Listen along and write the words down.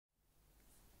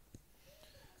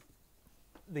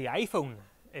The iPhone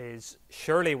is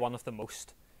surely one of the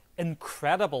most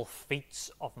incredible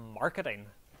feats of marketing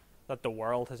that the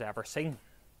world has ever seen.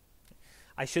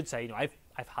 I should say, I've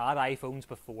had iPhones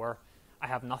before. I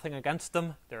have nothing against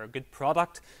them. They're a good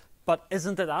product. But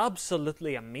isn't it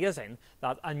absolutely amazing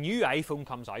that a new iPhone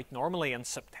comes out normally in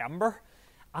September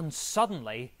and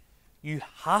suddenly you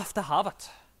have to have it?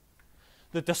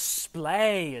 The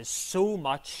display is so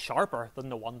much sharper than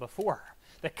the one before.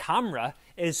 The camera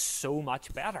is so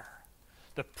much better.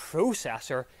 The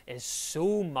processor is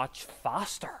so much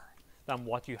faster than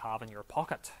what you have in your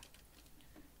pocket.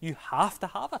 You have to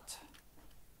have it.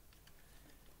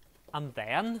 And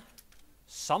then,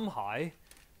 somehow,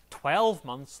 12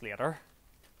 months later,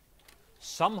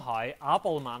 somehow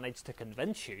Apple managed to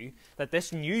convince you that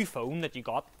this new phone that you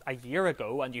got a year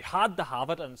ago and you had to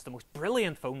have it and it's the most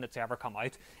brilliant phone that's ever come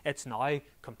out, it's now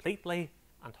completely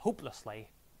and hopelessly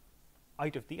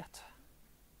out of date.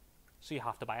 So you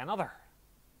have to buy another.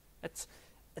 It's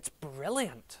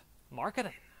brilliant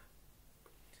marketing.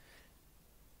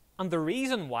 And the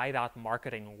reason why that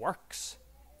marketing works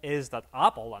is that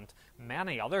Apple and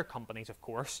many other companies, of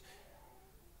course,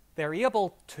 they're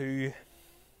able to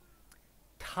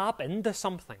tap into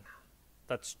something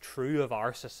that's true of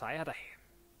our society.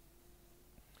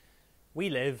 We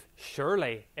live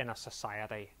surely in a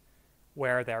society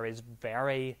where there is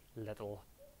very little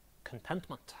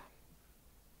contentment.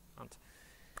 And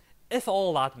if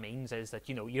all that means is that,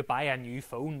 you buy a new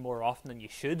phone more often than you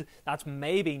should, that's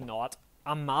maybe not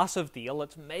a massive deal,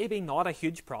 it's maybe not a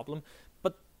huge problem,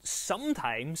 but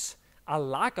sometimes a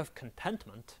lack of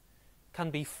contentment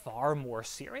can be far more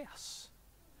serious.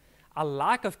 A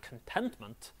lack of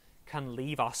contentment can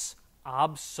leave us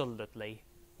absolutely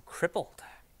crippled.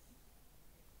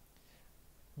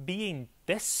 Being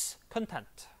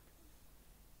discontent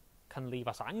can leave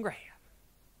us angry.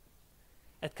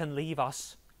 It can leave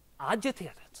us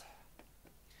agitated.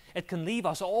 It can leave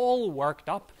us all worked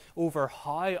up over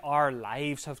how our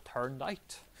lives have turned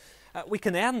out. We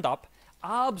can end up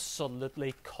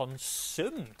absolutely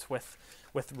consumed with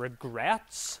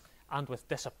regrets and with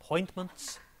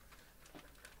disappointments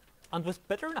and with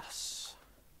bitterness.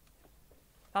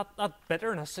 That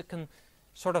bitterness, it can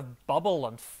sort of bubble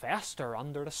and fester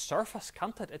under the surface,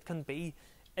 can't it? It can be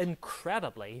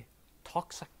incredibly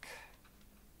toxic.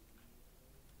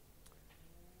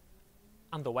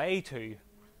 And the way to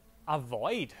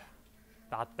avoid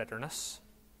that bitterness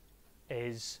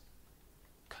is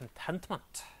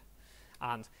contentment.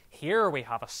 And here we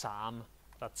have a psalm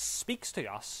that speaks to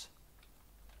us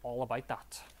all about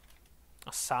that.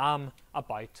 A psalm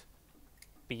about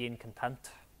being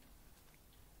content.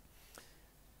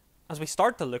 As we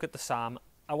start to look at the psalm,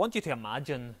 I want you to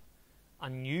imagine a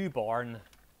newborn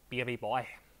baby boy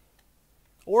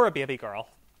or a baby girl.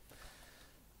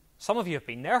 Some of you have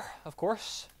been there, of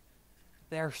course.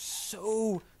 They're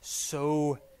so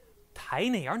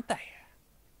tiny, aren't they?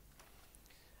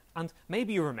 And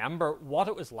maybe you remember what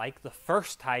it was like the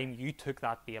first time you took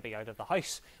that baby out of the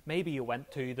house. Maybe you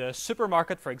went to the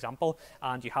supermarket, for example,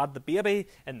 and you had the baby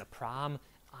in the pram,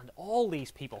 and all these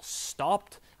people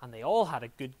stopped, and they all had a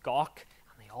good gawk,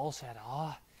 and they all said,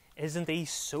 isn't he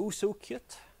so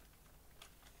cute?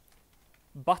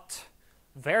 But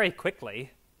very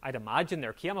quickly, I'd imagine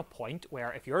there came a point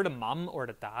where if you're the mum or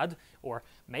the dad, or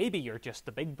maybe you're just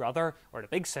the big brother or the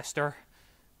big sister,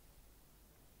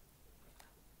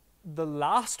 the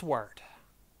last word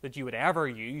that you would ever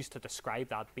use to describe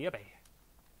that baby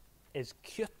is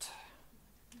cute.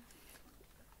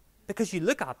 Because you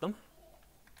look at them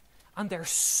and they're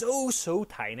so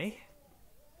tiny,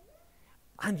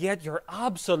 and yet you're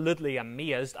absolutely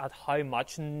amazed at how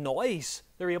much noise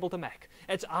they're able to make.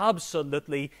 It's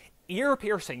absolutely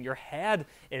ear-piercing. Your head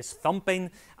is thumping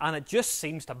and it just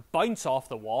seems to bounce off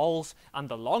the walls, and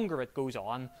the longer it goes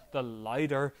on, the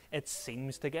louder it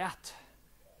seems to get.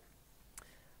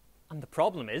 And the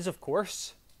problem is, of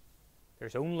course,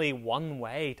 there's only one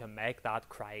way to make that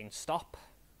crying stop.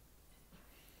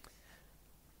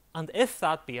 And if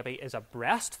that baby is a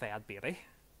breastfed baby,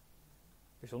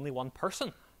 there's only one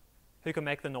person who can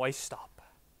make the noise stop.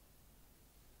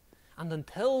 And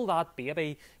until that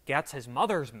baby gets his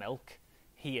mother's milk,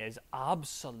 he is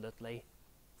absolutely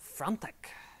frantic.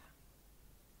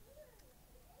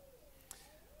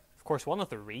 Of course, one of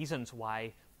the reasons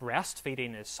why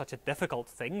breastfeeding is such a difficult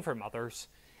thing for mothers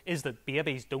is that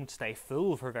babies don't stay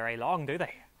full for very long, do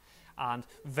they? And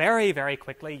very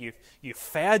quickly, you've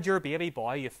fed your baby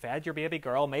boy, you've fed your baby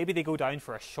girl, maybe they go down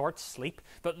for a short sleep,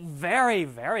 but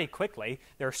very quickly,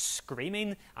 they're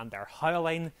screaming and they're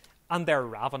howling and they're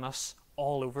ravenous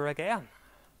all over again.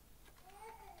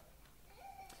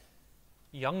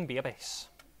 Young babies,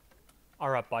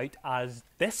 are about as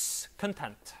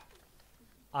discontent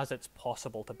as it's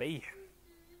possible to be.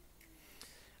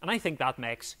 And I think that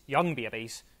makes young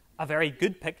babies a very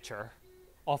good picture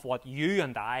of what you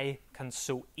and I can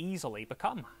so easily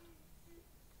become.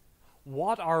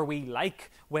 What are we like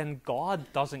when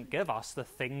God doesn't give us the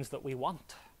things that we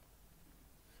want?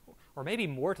 Or maybe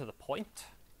more to the point,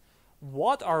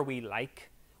 what are we like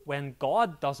when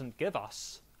God doesn't give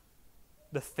us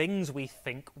the things we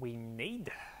think we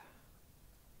need?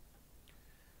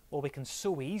 Well, we can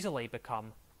so easily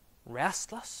become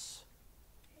restless,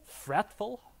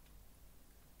 fretful,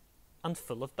 and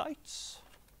full of doubts.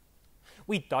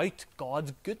 We doubt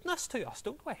God's goodness to us,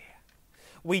 don't we?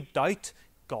 We doubt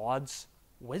God's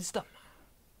wisdom.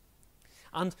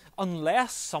 And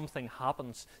unless something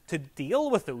happens to deal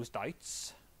with those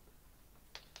doubts,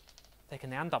 they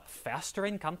can end up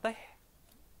festering, can't they?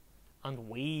 And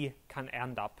we can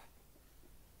end up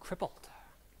crippled.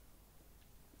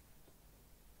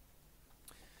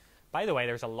 By the way,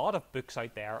 there's a lot of books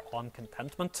out there on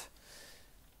contentment.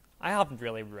 I haven't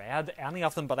really read any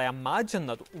of them, but I imagine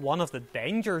that one of the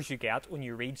dangers you get when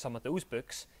you read some of those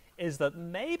books is that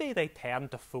maybe they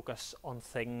tend to focus on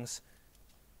things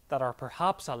that are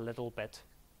perhaps a little bit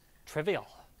trivial.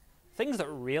 Things that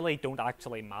really don't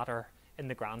actually matter in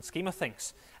the grand scheme of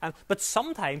things. But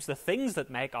sometimes the things that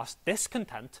make us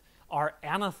discontent are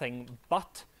anything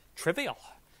but trivial.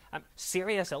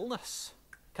 Serious illness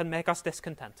can make us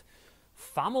discontent.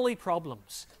 Family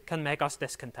problems can make us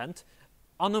discontent.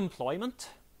 Unemployment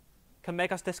can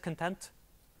make us discontent.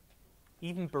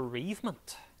 Even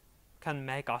bereavement can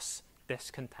make us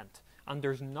discontent. And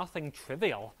there's nothing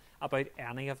trivial about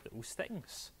any of those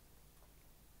things.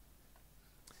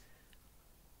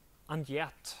 And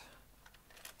yet,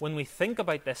 when we think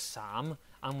about this psalm,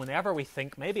 and whenever we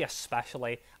think maybe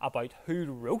especially about who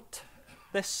wrote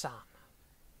this psalm,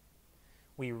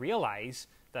 we realize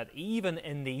that even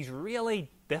in these really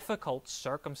difficult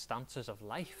circumstances of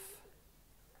life,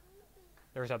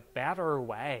 there's a better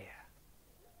way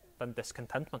than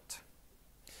discontentment.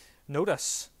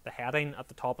 Notice the heading at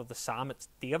the top of the psalm. It's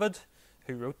David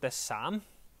who wrote this psalm.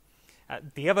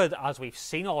 David, as we've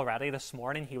seen already this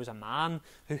morning, he was a man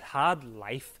who had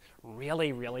life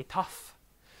really, really tough.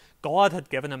 God had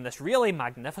given him this really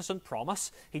magnificent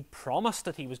promise. He'd promised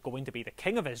that he was going to be the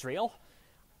king of Israel.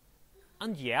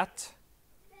 And yet,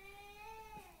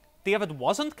 David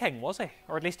wasn't king, was he?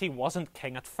 Or at least he wasn't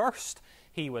king at first.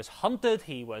 He was hunted,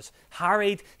 he was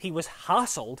harried, he was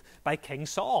hassled by King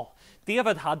Saul.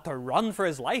 David had to run for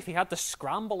his life. He had to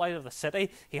scramble out of the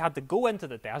city. He had to go into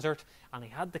the desert, and he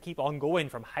had to keep on going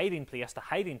from hiding place to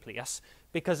hiding place,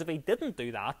 because if he didn't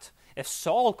do that, if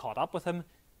Saul caught up with him,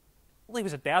 well, he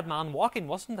was a dead man walking,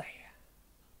 wasn't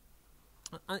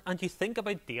he? And you think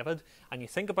about David, and you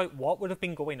think about what would have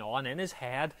been going on in his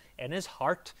head, in his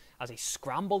heart, as he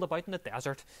scrambled about in the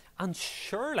desert, and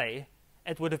surely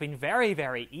it would have been very,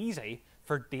 very easy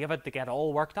for David to get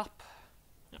all worked up.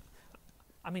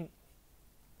 I mean,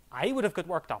 I would have got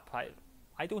worked up.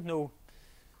 I don't know.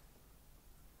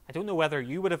 I don't know whether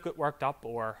you would have got worked up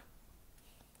or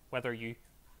whether you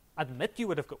admit you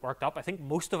would have got worked up. I think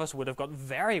most of us would have got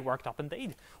very worked up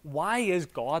indeed. Why is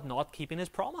God not keeping his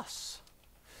promise?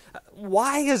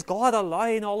 Why is God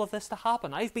allowing all of this to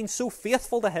happen? I've been so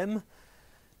faithful to him,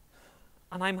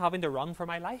 and I'm having to run for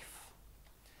my life.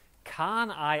 Can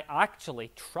I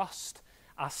actually trust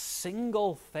a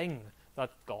single thing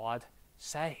that God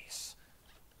says?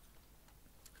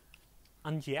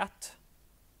 And yet,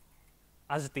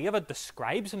 as David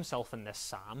describes himself in this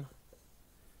psalm,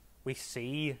 we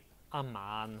see a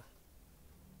man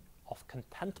of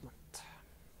contentment.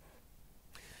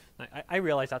 Now, I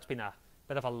realise that's been a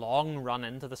bit of a long run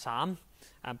into the psalm,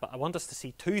 but I want us to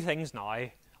see two things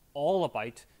now, all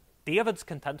about David's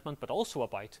contentment, but also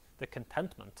about the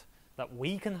contentment that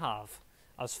we can have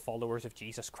as followers of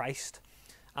Jesus Christ.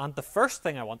 And the first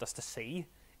thing I want us to see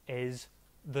is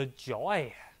the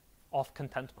joy of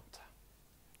contentment.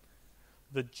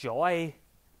 The joy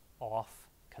of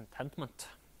contentment.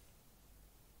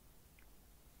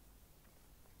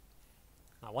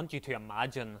 I want you to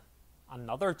imagine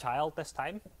another child this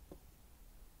time.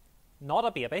 Not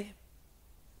a baby,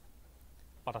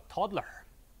 but a toddler.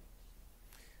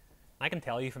 I can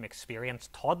tell you from experience,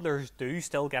 toddlers do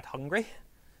still get hungry,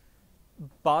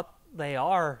 but they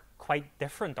are quite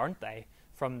different, aren't they,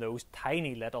 from those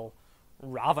tiny little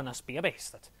ravenous babies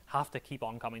that have to keep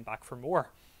on coming back for more.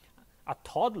 A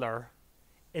toddler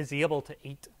is able to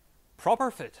eat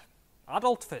proper food,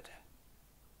 adult food.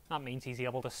 That means he's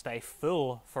able to stay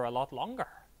full for a lot longer.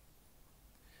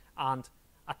 And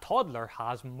a toddler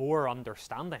has more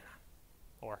understanding,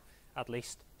 or at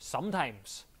least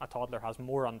sometimes, a toddler has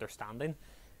more understanding.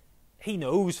 He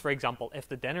knows, for example, if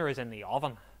the dinner is in the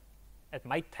oven, it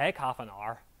might take half an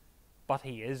hour, but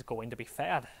he is going to be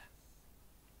fed.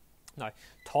 Now,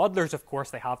 toddlers, of course,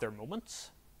 they have their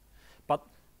moments, but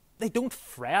they don't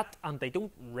fret and they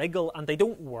don't wriggle and they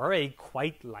don't worry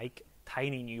quite like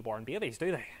tiny newborn babies,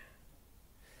 do they?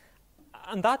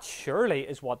 And that surely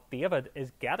is what David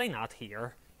is getting at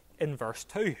here in verse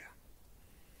 2.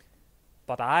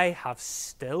 But I have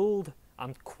stilled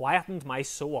and quietened my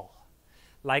soul,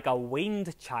 like a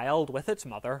weaned child with its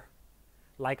mother,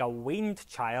 like a weaned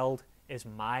child is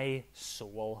my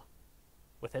soul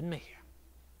within me.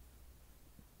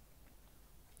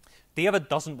 David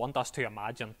doesn't want us to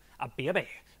imagine a baby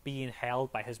being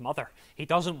held by his mother. He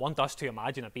doesn't want us to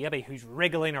imagine a baby who's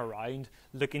wriggling around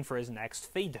looking for his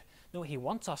next feed. No, he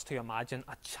wants us to imagine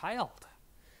a child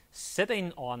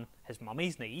sitting on his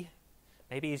mummy's knee.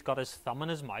 Maybe he's got his thumb in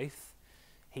his mouth.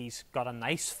 He's got a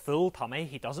nice full tummy.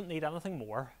 He doesn't need anything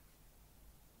more.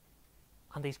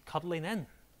 And he's cuddling in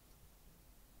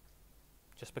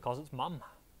just because it's mum.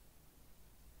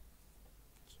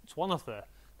 It's one of the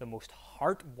most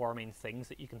heartwarming things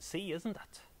that you can see, isn't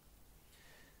it?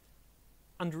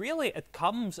 And really, it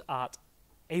comes at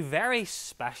a very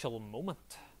special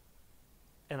moment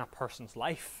in a person's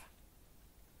life.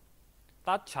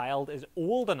 That child is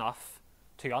old enough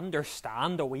to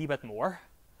understand a wee bit more,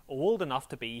 old enough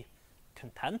to be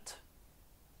content,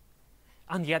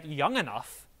 and yet young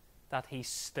enough that he's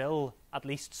still at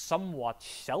least somewhat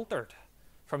sheltered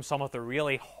from some of the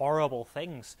really horrible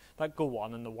things that go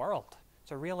on in the world.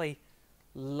 It's a really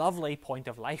lovely point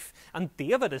of life. And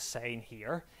David is saying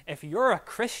here, if you're a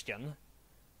Christian,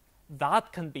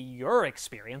 that can be your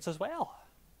experience as well.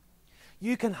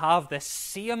 You can have this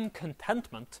same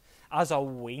contentment as a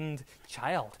weaned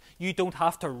child. You don't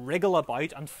have to wriggle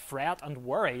about and fret and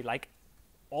worry like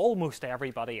almost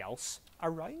everybody else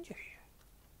around you.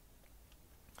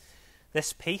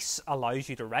 This peace allows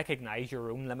you to recognize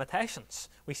your own limitations.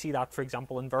 We see that, for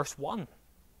example, in verse 1.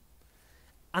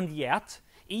 And yet,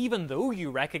 even though you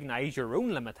recognize your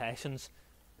own limitations,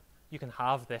 you can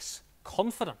have this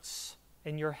confidence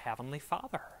in your Heavenly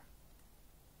Father.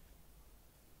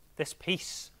 This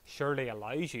peace surely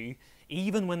allows you,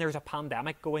 even when there's a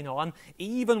pandemic going on,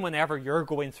 even whenever you're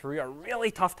going through a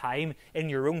really tough time in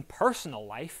your own personal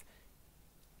life,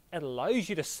 it allows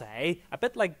you to say, a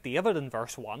bit like David in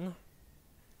verse 1,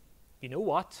 you know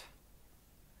what?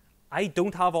 I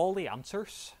don't have all the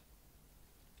answers,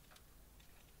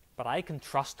 but I can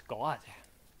trust God,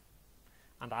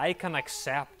 and I can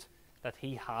accept that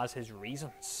He has His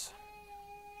reasons.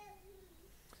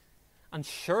 And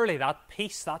surely that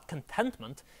peace, that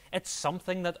contentment, it's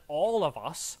something that all of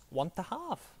us want to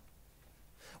have.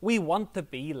 We want to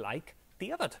be like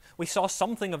David. We saw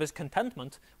something of his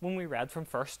contentment when we read from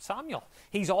 1 Samuel.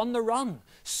 He's on the run.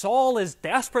 Saul is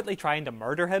desperately trying to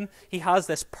murder him. He has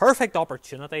this perfect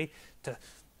opportunity to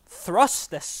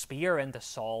thrust this spear into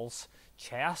Saul's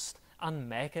chest and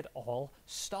make it all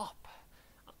stop.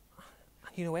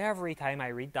 And you know, every time I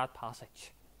read that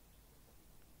passage,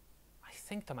 I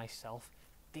think to myself,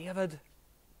 David,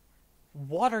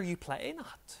 what are you playing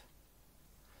at?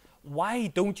 Why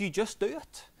don't you just do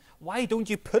it? Why don't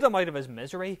you put him out of his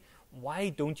misery? Why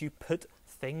don't you put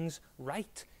things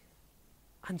right?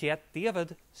 And yet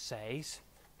David says,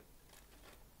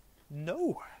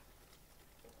 no.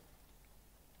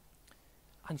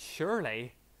 And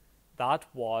surely that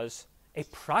was a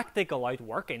practical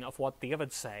outworking of what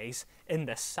David says in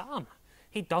this psalm.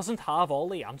 He doesn't have all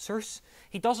the answers.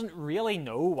 He doesn't really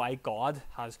know why God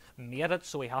has made it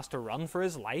so he has to run for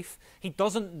his life. He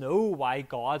doesn't know why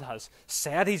God has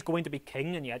said he's going to be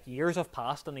king, and yet years have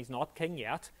passed and he's not king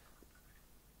yet.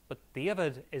 But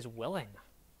David is willing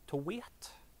to wait.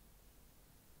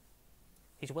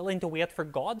 He's willing to wait for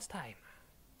God's time.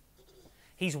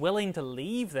 He's willing to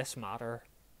leave this matter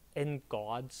in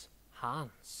God's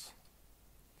hands.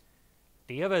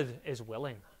 David is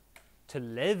willing to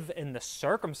live in the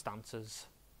circumstances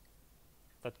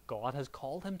that God has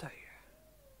called him to.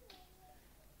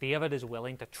 David is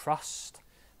willing to trust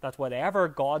that whatever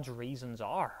God's reasons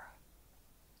are,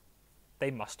 they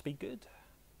must be good.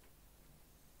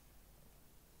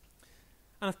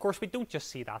 And of course, we don't just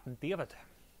see that in David.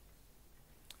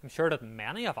 I'm sure that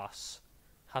many of us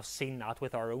have seen that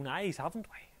with our own eyes, haven't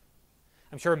we?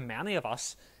 I'm sure many of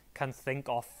us can think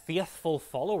of faithful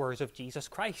followers of Jesus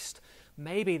Christ.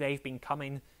 Maybe they've been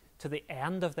coming to the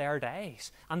end of their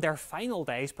days, and their final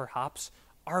days perhaps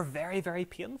are very, very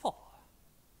painful.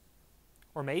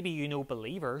 Or maybe you know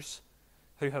believers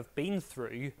who have been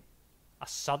through a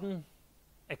sudden,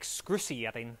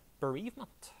 excruciating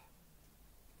bereavement.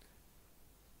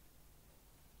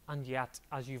 And yet,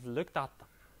 as you've looked at them,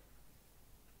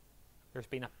 there's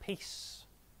been a peace,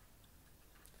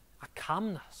 a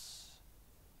calmness,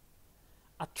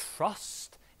 a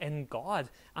trust in God.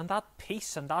 And that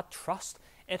peace and that trust,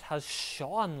 it has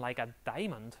shone like a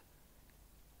diamond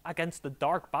against the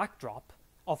dark backdrop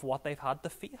of what they've had to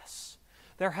face.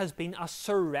 There has been a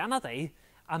serenity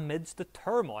amidst the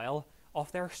turmoil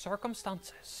of their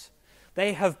circumstances.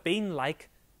 They have been like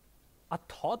a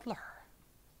toddler,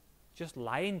 just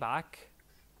lying back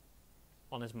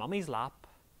on his mummy's lap,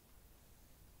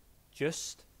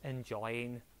 just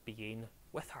enjoying being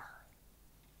with her.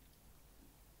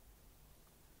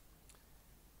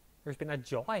 There's been a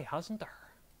joy, hasn't there?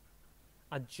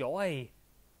 A joy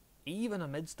even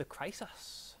amidst the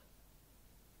crisis.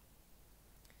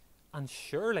 And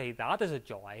surely that is a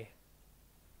joy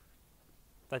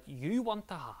that you want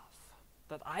to have,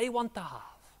 that I want to have,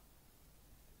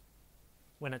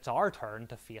 when it's our turn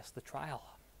to face the trial.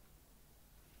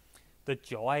 The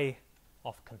joy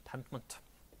of contentment.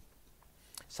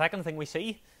 Second thing we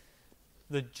see,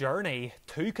 the journey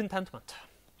to contentment.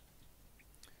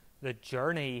 The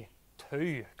journey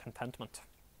to contentment.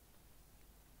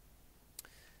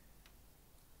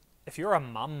 If you're a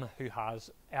mum who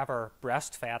has ever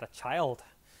breastfed a child,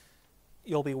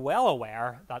 you'll be well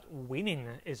aware that weaning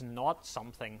is not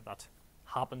something that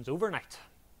happens overnight.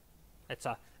 It's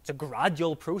a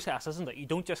gradual process, isn't it? You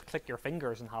don't just click your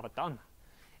fingers and have it done.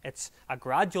 It's a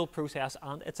gradual process,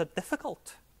 and it's a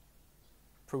difficult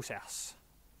process.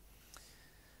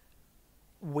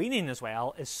 Weaning as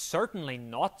well is certainly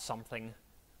not something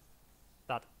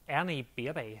that any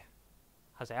baby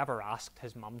has ever asked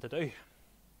his mum to do.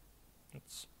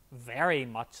 It's very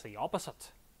much the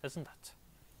opposite, isn't it?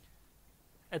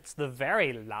 It's the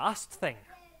very last thing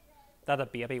that a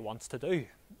baby wants to do.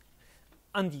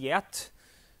 And yet,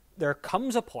 there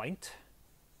comes a point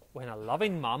when a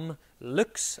loving mum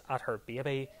looks at her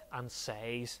baby and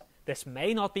says, "This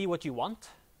may not be what you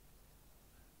want,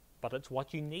 but it's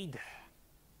what you need."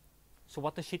 So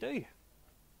what does she do?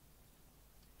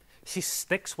 She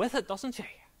sticks with it, doesn't she?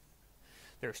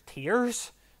 There's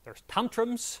tears, there's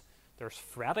tantrums, there's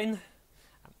fretting.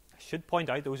 I should point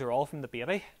out those are all from the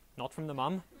baby, not from the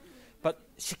mum. But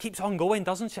she keeps on going,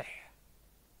 doesn't she?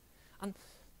 And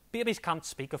babies can't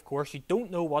speak, of course. You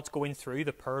don't know what's going through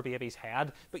the poor baby's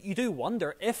head, but you do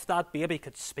wonder, if that baby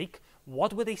could speak,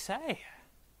 what would he say?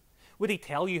 Would he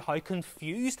tell you how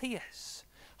confused he is?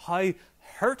 How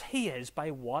hurt he is by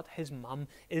what his mum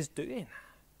is doing?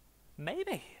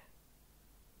 Maybe.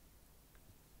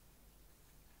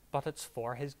 But it's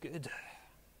for his good.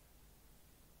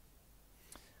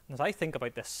 As I think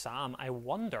about this psalm, I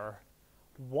wonder,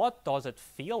 what does it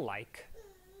feel like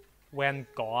when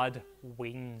God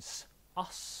weans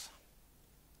us?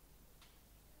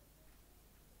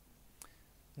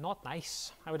 Not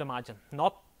nice, I would imagine.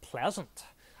 Not pleasant.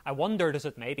 I wonder, does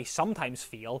it maybe sometimes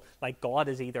feel like God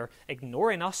is either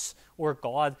ignoring us, or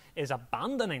God is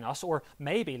abandoning us, or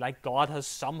maybe like God has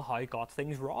somehow got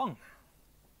things wrong?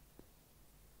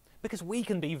 Because we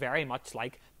can be very much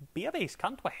like babies,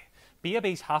 can't we?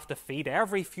 Babies have to feed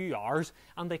every few hours,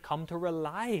 and they come to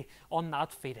rely on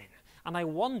that feeding. And I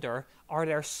wonder, are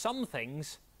there some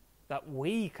things that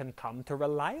we can come to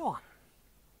rely on?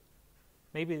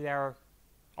 Maybe they're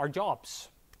our jobs,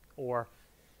 or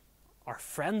our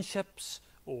friendships,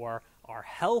 or our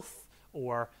health,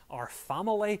 or our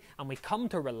family, and we come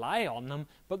to rely on them,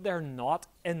 but they're not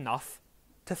enough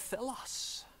to fill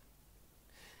us.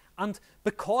 And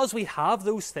because we have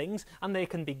those things, and they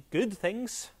can be good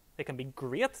things, they can be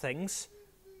great things,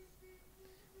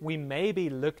 we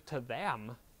maybe look to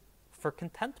them for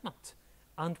contentment,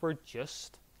 and we're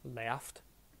just left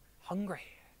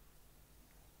hungry.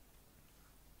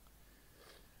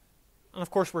 And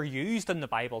of course, we're used in the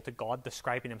Bible to God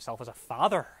describing himself as a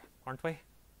father, aren't we?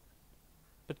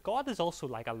 But God is also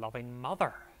like a loving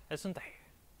mother, isn't he?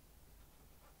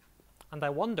 And I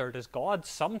wonder, does God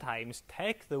sometimes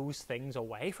take those things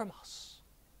away from us?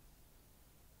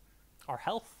 Our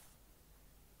health,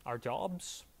 our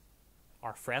jobs,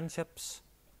 our friendships,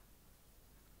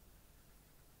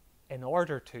 in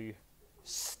order to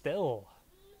still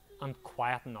and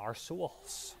quieten our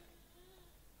souls.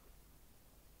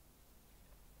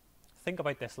 Think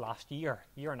about this last year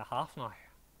and a half now.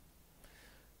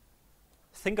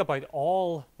 Think about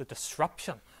all the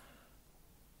disruption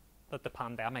that the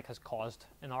pandemic has caused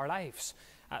in our lives.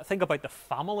 Think about the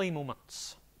family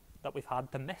moments that we've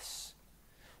had to miss.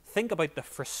 Think about the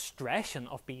frustration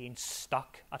of being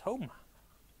stuck at home.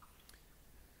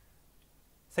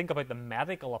 Think about the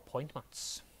medical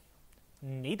appointments,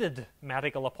 needed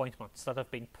medical appointments that have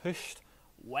been pushed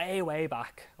way, way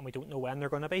back, and we don't know when they're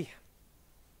going to be.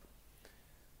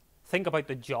 Think about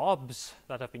the jobs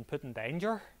that have been put in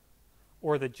danger,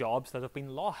 or the jobs that have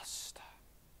been lost.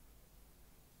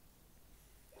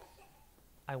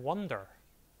 I wonder,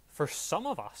 for some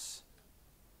of us,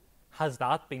 has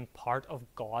that been part of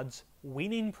God's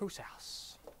weaning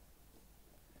process?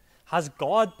 Has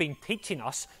God been teaching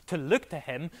us to look to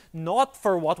Him not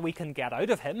for what we can get out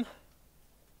of Him,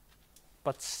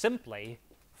 but simply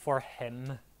for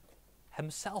Him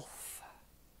Himself?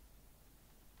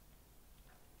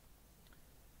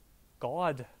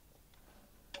 God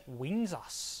weans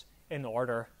us in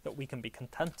order that we can be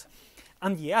content.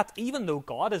 And yet, even though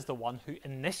God is the one who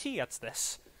initiates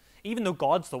this, even though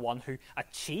God's the one who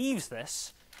achieves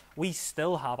this, we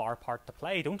still have our part to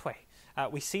play, don't we?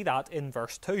 We see that in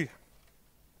verse 2.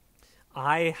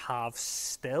 I have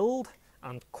stilled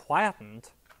and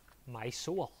quietened my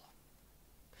soul.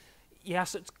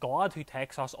 Yes, it's God who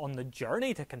takes us on the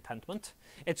journey to contentment.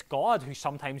 It's God who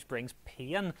sometimes brings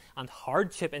pain and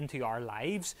hardship into our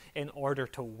lives in order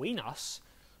to wean us.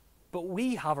 But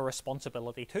we have a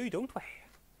responsibility too, don't we?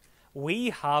 We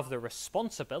have the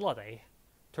responsibility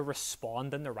to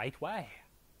respond in the right way.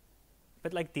 A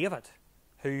bit like David,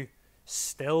 who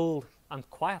stilled and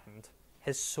quietened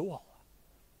his soul.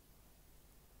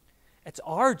 It's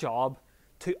our job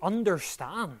to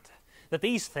understand that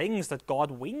these things that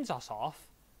God weans us off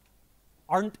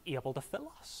aren't able to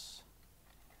fill us.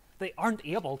 They aren't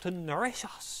able to nourish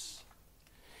us.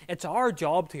 It's our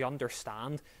job to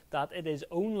understand that it is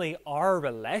only our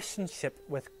relationship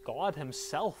with God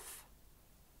Himself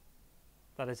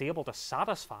that is able to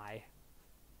satisfy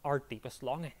our deepest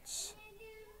longings.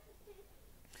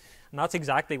 And that's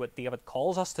exactly what David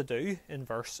calls us to do in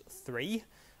verse 3.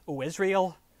 O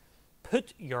Israel,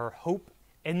 put your hope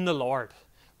in the Lord,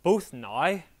 both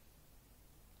now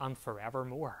and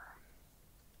forevermore.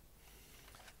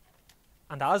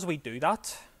 And as we do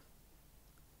that,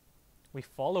 we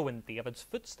follow in David's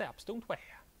footsteps, don't we?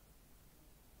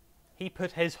 He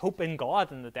put his hope in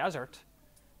God in the desert,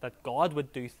 that God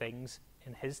would do things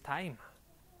in His time.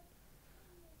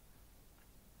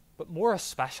 But more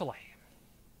especially,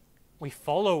 we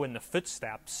follow in the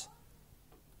footsteps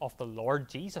of the Lord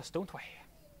Jesus, don't we?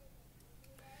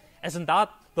 Isn't that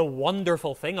the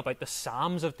wonderful thing about the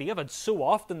Psalms of David? So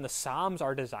often the Psalms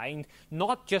are designed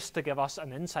not just to give us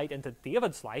an insight into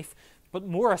David's life, but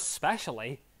more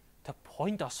especially to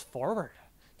point us forward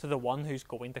to the one who's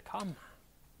going to come.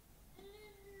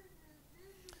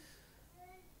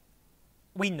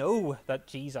 We know that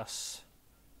Jesus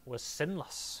was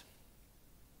sinless,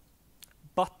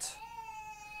 but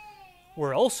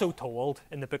we're also told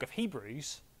in the book of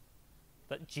Hebrews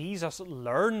that Jesus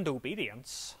learned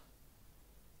obedience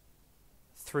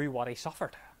through what He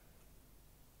suffered.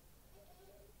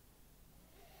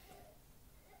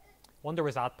 Wonder,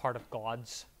 was that part of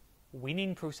God's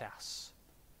weaning process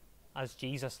as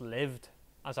Jesus lived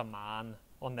as a man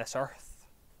on this earth?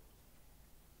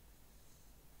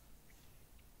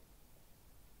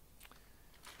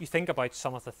 You think about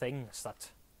some of the things that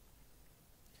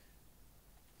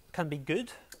can be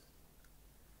good,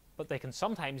 but they can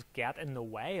sometimes get in the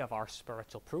way of our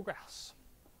spiritual progress.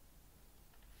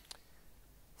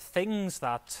 Things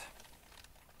that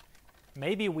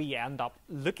maybe we end up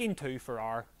looking to for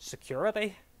our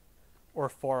security or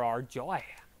for our joy.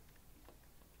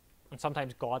 And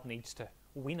sometimes God needs to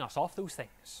wean us off those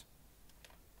things.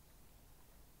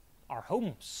 Our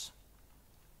homes,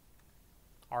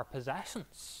 our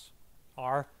possessions,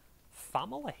 our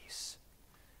families.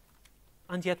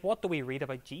 And yet, what do we read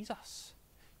about Jesus?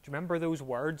 Do you remember those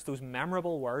words, those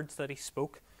memorable words that He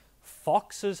spoke?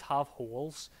 Foxes have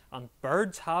holes and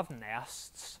birds have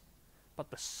nests, but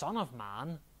the Son of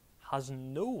Man has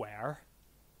nowhere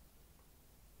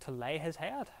to lay His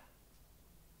head.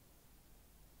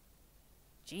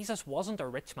 Jesus wasn't a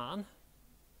rich man.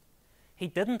 He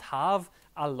didn't have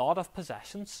a lot of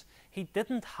possessions. He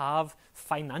didn't have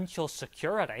financial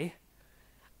security.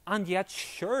 And yet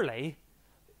surely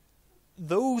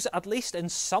those, at least in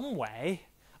some way,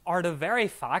 are the very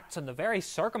facts and the very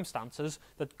circumstances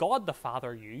that God the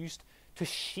Father used to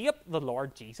shape the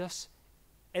Lord Jesus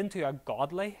into a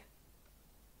godly,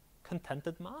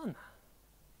 contented man.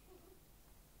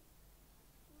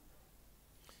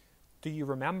 Do you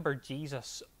remember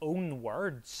Jesus' own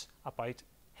words about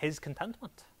His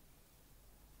contentment?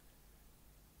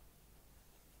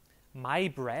 My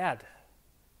bread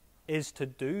is to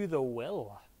do the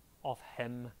will of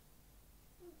Him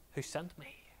who sent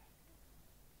me.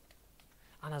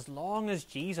 And as long as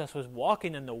Jesus was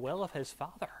walking in the will of His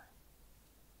Father,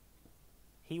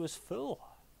 He was full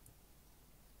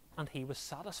and He was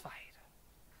satisfied.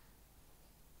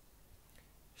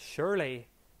 Surely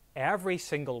every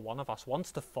single one of us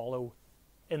wants to follow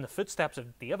in the footsteps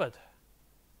of David.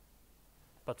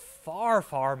 But far,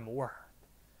 far more,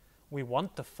 we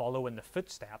want to follow in the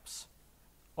footsteps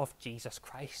of Jesus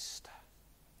Christ.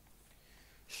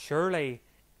 Surely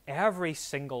every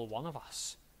single one of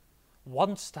us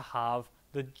wants to have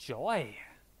the joy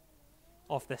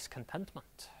of this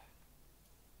contentment.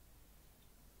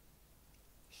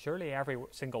 Surely every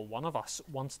single one of us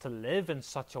wants to live in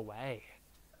such a way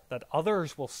that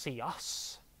others will see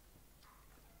us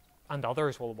and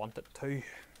others will want it too.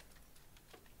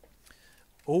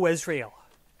 O Israel,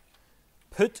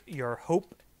 put your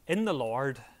hope in the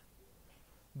Lord,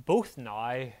 both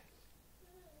now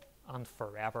and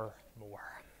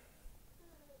forevermore.